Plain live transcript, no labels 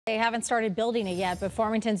They haven't started building it yet, but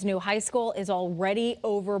Farmington's new high school is already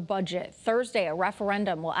over budget. Thursday, a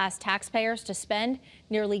referendum will ask taxpayers to spend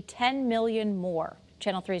nearly $10 million more.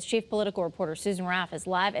 Channel 3's chief political reporter Susan Raff is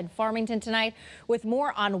live in Farmington tonight with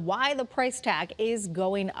more on why the price tag is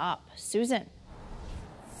going up. Susan.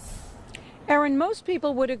 Erin, most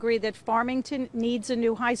people would agree that Farmington needs a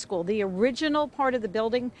new high school. The original part of the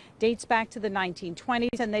building dates back to the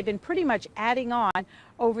 1920s, and they've been pretty much adding on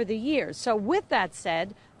over the years. So with that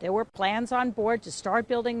said, there were plans on board to start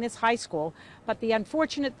building this high school. But the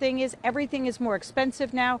unfortunate thing is everything is more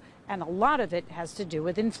expensive now, and a lot of it has to do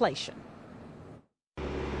with inflation.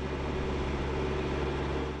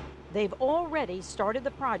 They've already started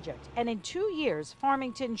the project, and in 2 years,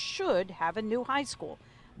 Farmington should have a new high school.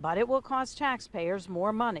 But it will cost taxpayers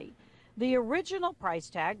more money. The original price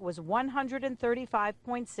tag was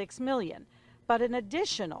 $135.6 million, but an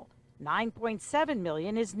additional $9.7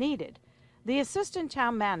 million is needed. The assistant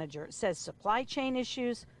town manager says supply chain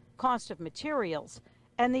issues, cost of materials,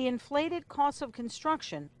 and the inflated cost of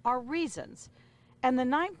construction are reasons. And the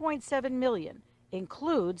 $9.7 million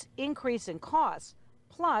includes increase in costs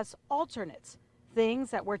plus alternates, things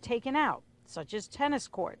that were taken out, such as tennis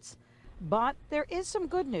courts. But there is some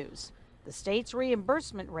good news. The state's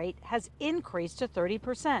reimbursement rate has increased to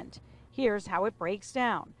 30%. Here's how it breaks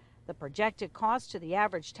down. The projected cost to the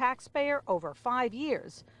average taxpayer over 5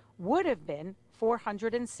 years would have been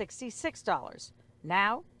 $466.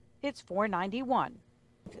 Now it's $491.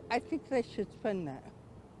 I think they should spend that.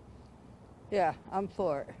 Yeah, I'm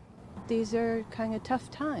for it. These are kind of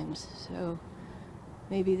tough times, so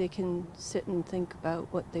maybe they can sit and think about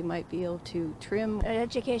what they might be able to trim.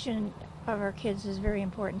 Education of our kids is very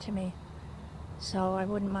important to me, so I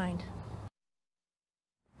wouldn't mind.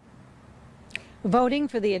 Voting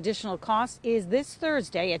for the additional cost is this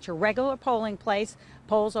Thursday at your regular polling place.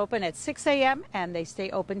 Polls open at 6 a.m. and they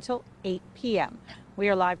stay open till 8 p.m. We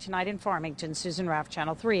are live tonight in Farmington. Susan Raff,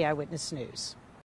 Channel 3 Eyewitness News.